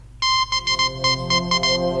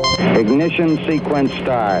Ignition sequence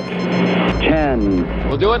start. 10.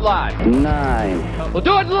 We'll do it live. 9. We'll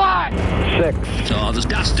do it live. 6. Oh, there's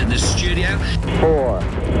dust in this studio. 4.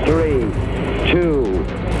 3. 2.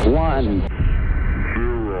 1.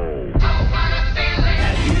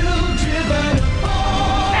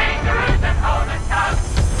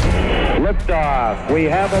 Liftoff. We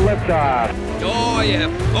have a liftoff. Oh, yeah.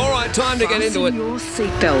 All right, time to get into it. Fasten your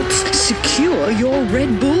seatbelts. Secure your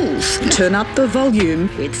Red Bulls. Turn up the volume.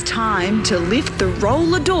 It's time to lift the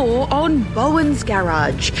roller door on Bowen's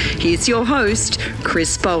Garage. Here's your host,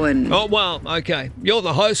 Chris Bowen. Oh, well, okay. You're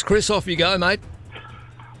the host, Chris. Off you go, mate.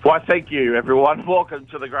 Why, thank you, everyone. Welcome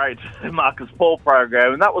to the great Marcus Paul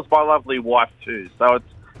program. And that was my lovely wife, too. So it's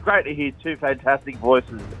great to hear two fantastic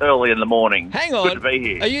voices early in the morning. Hang on. Good to be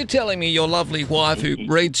here. Are you telling me your lovely wife who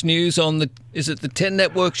reads news on is it the 10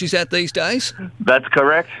 network she's at these days? That's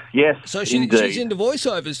correct. Yes, So she's into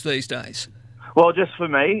voiceovers these days. Well, just for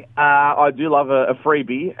me, I do love a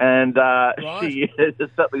freebie, and she has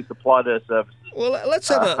certainly supplied her services. Well, let's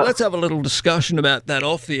have a little discussion about that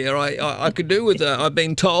off the air. I could do with. I've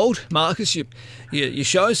been told, Marcus, your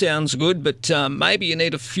show sounds good, but maybe you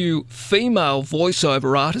need a few female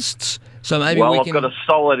voiceover artists. So maybe I've got a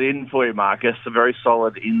solid in for you, Marcus. A very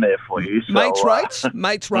solid in there for you. So, mates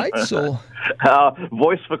rates, or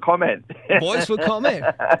voice for comment. Voice for comment.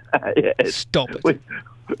 Yes. Stop it.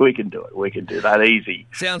 We can do it. We can do that easy.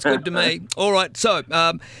 Sounds good to me. All right, so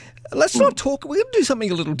let's not talk. We're going to do something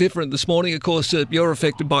a little different this morning. Of course, you're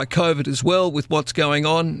affected by COVID as well with what's going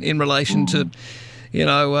on in relation to,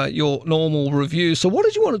 your normal review. So what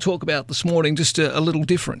did you want to talk about this morning, just a little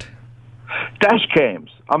different? Dash cams.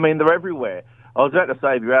 I mean, they're everywhere. I was about to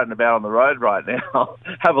say, if you're out and about on the road right now,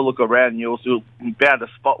 have a look around and you'll be bound to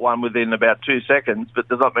spot one within about 2 seconds, but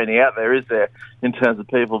there's not many out there, is there, in terms of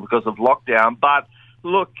people because of lockdown. But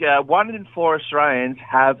look, 1 in 4 Australians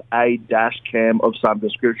have a dash cam of some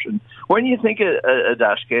description. When you think of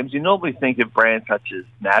dash cams, you normally think of brands such as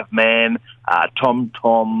Navman,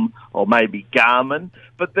 TomTom, or maybe Garmin.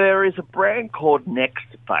 But there is a brand called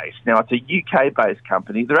Nextbase. Now, it's a UK-based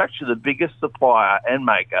company. They're actually the biggest supplier and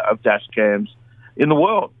maker of dash cams in the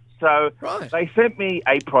world. So They sent me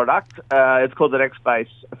a product. It's called the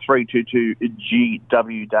Nextbase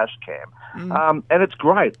 322GW dash cam. And it's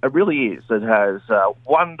great. It really is. It has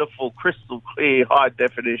wonderful, crystal clear,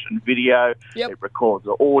 high-definition video. Yep. It records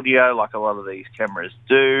the audio like a lot of these cameras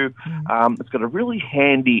do. It's got a really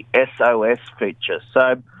handy SOS feature.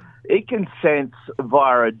 So it can sense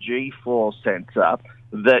via a G4 sensor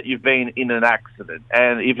that you've been in an accident.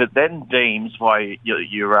 And if it then deems via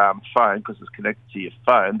your phone, because it's connected to your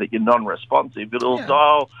phone, that you're non-responsive, it'll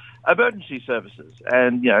dial emergency services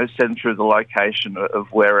and, send through the location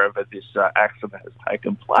of wherever this accident has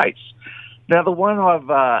taken place. Now, the one I've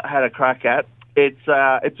had a crack at, it's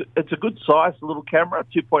a good size little camera,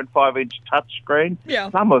 2.5-inch touchscreen. Yeah.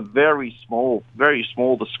 Some are very small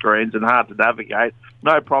the screens and hard to navigate.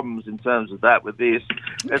 No problems in terms of that with this.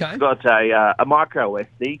 Okay. It's got a micro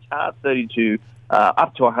SD card, 32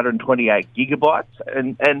 up to 128 gigabytes,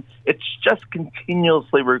 and it's just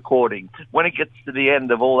continuously recording. When it gets to the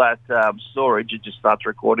end of all that storage, it just starts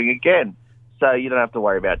recording again. So you don't have to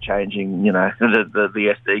worry about changing, the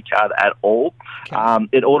SD card at all. Okay.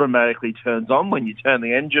 It automatically turns on when you turn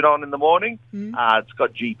the engine on in the morning. It's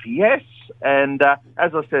got GPS, and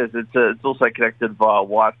as I said, it's also connected via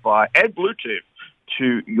Wi-Fi and Bluetooth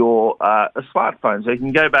to your smartphone. So you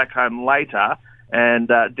can go back home later and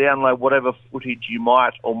download whatever footage you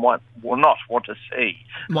might or not want to see.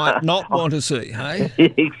 Might not want to see, hey?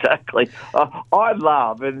 Exactly. I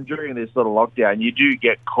love, and during this sort of lockdown, you do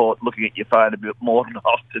get caught looking at your phone a bit more than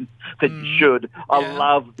often than you should. I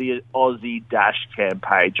love the Aussie Dash Cam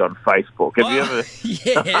page on Facebook. Have you ever?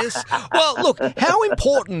 Yes. Well, look, how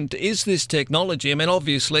important is this technology? I mean,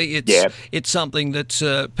 obviously, it's something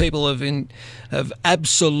that people have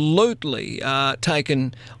absolutely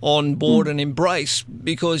taken on board and embraced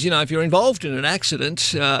because, if you're involved in an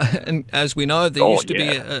accident, and as we know, there used to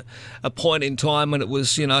be a point in time when it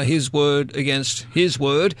was, his word against his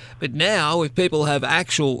word. But now, if people have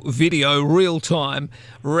actual video, real-time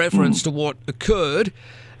reference to what occurred,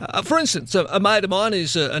 for instance, a mate of mine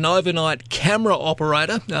is an overnight camera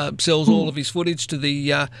operator, sells all of his footage to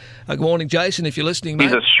the... good morning, Jason, if you're listening, mate.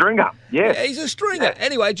 He's a stringer, yeah. He's a stringer. Yeah.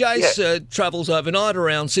 Anyway, Jace travels overnight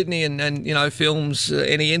around Sydney and films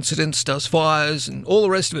any incidents, does fires and all the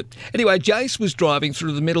rest of it. Anyway, Jace was driving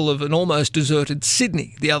through the middle of an almost deserted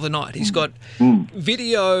Sydney the other night. He's got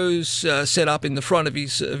videos set up in the front of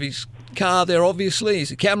his car there, obviously.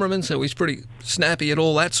 He's a cameraman, so he's pretty snappy at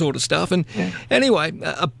all that sort of stuff. And anyway,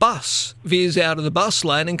 a bus veers out of the bus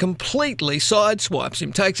lane and completely sideswipes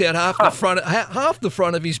him, takes out half the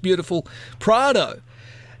front of his beautiful Prado.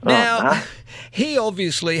 Now, he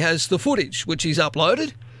obviously has the footage, which he's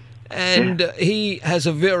uploaded, and he has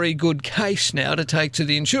a very good case now to take to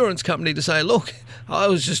the insurance company to say, look, I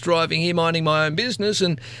was just driving here minding my own business,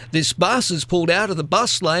 and this bus has pulled out of the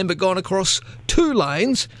bus lane but gone across 2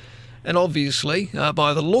 lanes. And obviously,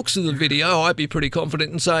 by the looks of the video, I'd be pretty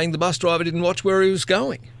confident in saying the bus driver didn't watch where he was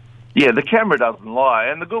going. Yeah, the camera doesn't lie,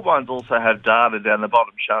 and the good ones also have data down the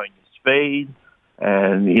bottom showing your speed,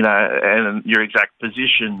 and and your exact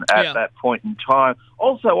position at that point in time.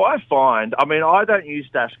 Also, I find, I don't use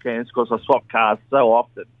dash cams because I swap cars so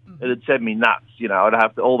often. It'd send me nuts, I'd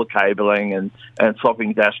have all the cabling and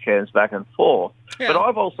swapping dash cams back and forth. Yeah. But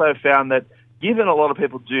I've also found that given a lot of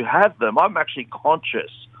people do have them, I'm actually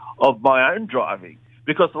conscious of my own driving,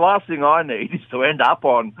 because the last thing I need is to end up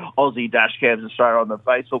on Aussie Dashcams Australia on the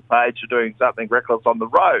Facebook page for doing something reckless on the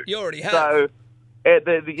road. You already have. So,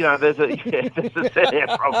 there's a there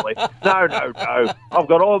probably. No. I've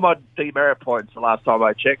got all my demerit points the last time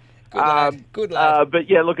I checked. Good lad. But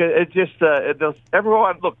yeah, look, it's just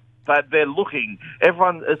everyone. Look, they're looking.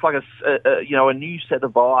 Everyone. It's like a new set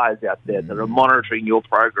of eyes out there that are monitoring your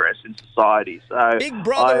progress in society. So Big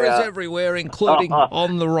Brother is everywhere, including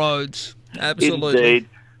on the roads. Absolutely. Indeed.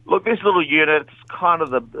 Look, this little unit, it's kind of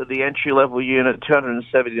the entry-level unit,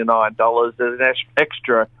 $279. There's an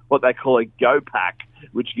extra, what they call a Go Pack,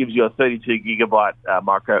 which gives you a 32-gigabyte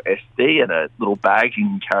micro SD and a little bag you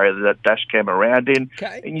can carry that dash cam around in.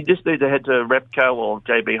 Okay. And you just need to head to Repco or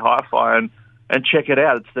JB Hi-Fi and check it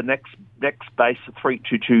out. It's the next base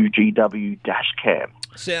 322 GW dash cam.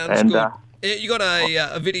 Sounds good. You got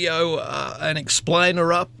a video, an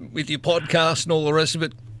explainer up with your podcast and all the rest of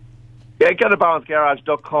it? Yeah, go to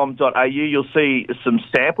bowensgarage.com.au. You'll see some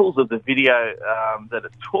samples of the video that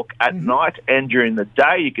it took at night and during the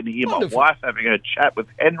day. You can hear my wife having a chat with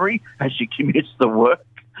Henry as she commutes to work.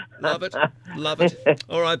 Love it.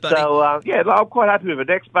 All right, buddy. So, I'm quite happy with it.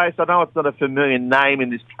 Nextbase, I know it's not a familiar name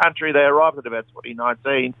in this country. They arrived in about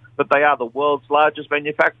 2019, but they are the world's largest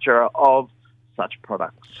manufacturer of such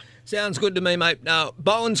products. Sounds good to me, mate.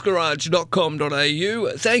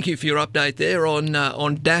 bowensgarage.com.au. Thank you for your update there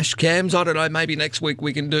on dash cams. I don't know, maybe next week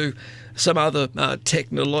we can do some other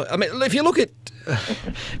technology. If you look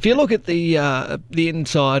at the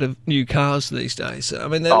inside of new cars these days, they're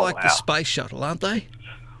the space shuttle, aren't they?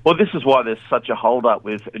 Well, this is why there's such a hold-up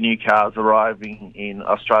with new cars arriving in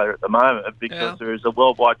Australia at the moment, because there is a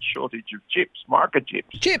worldwide shortage of chips,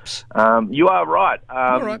 microchips. Chips? You are right.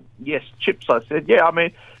 All right. Yes, chips, I said. Yeah,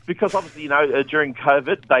 because obviously, during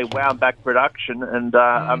COVID, they wound back production, and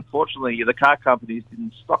unfortunately, the car companies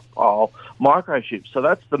didn't stockpile microchips. So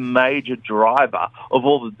that's the major driver of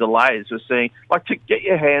all the delays we're seeing. Like, to get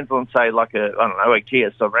your hands on, say, like a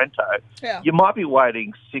Kia Sorrento, you might be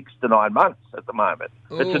waiting 6 to 9 months at the moment.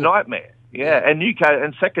 Ooh. It's a nightmare. Yeah, and new car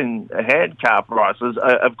and second-hand car prices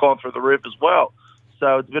have gone through the roof as well.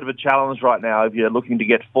 So it's a bit of a challenge right now if you're looking to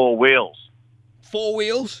get 4 wheels. 4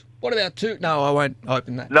 wheels? What about 2? No, I won't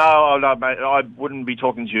open that. No, mate. I wouldn't be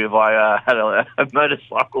talking to you if I had a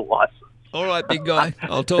motorcycle license. All right, big guy.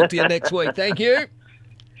 I'll talk to you next week. Thank you.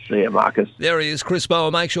 See you, Marcus. There he is, Chris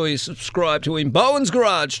Bowen. Make sure you subscribe to him.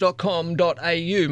 bowensgarage.com.au.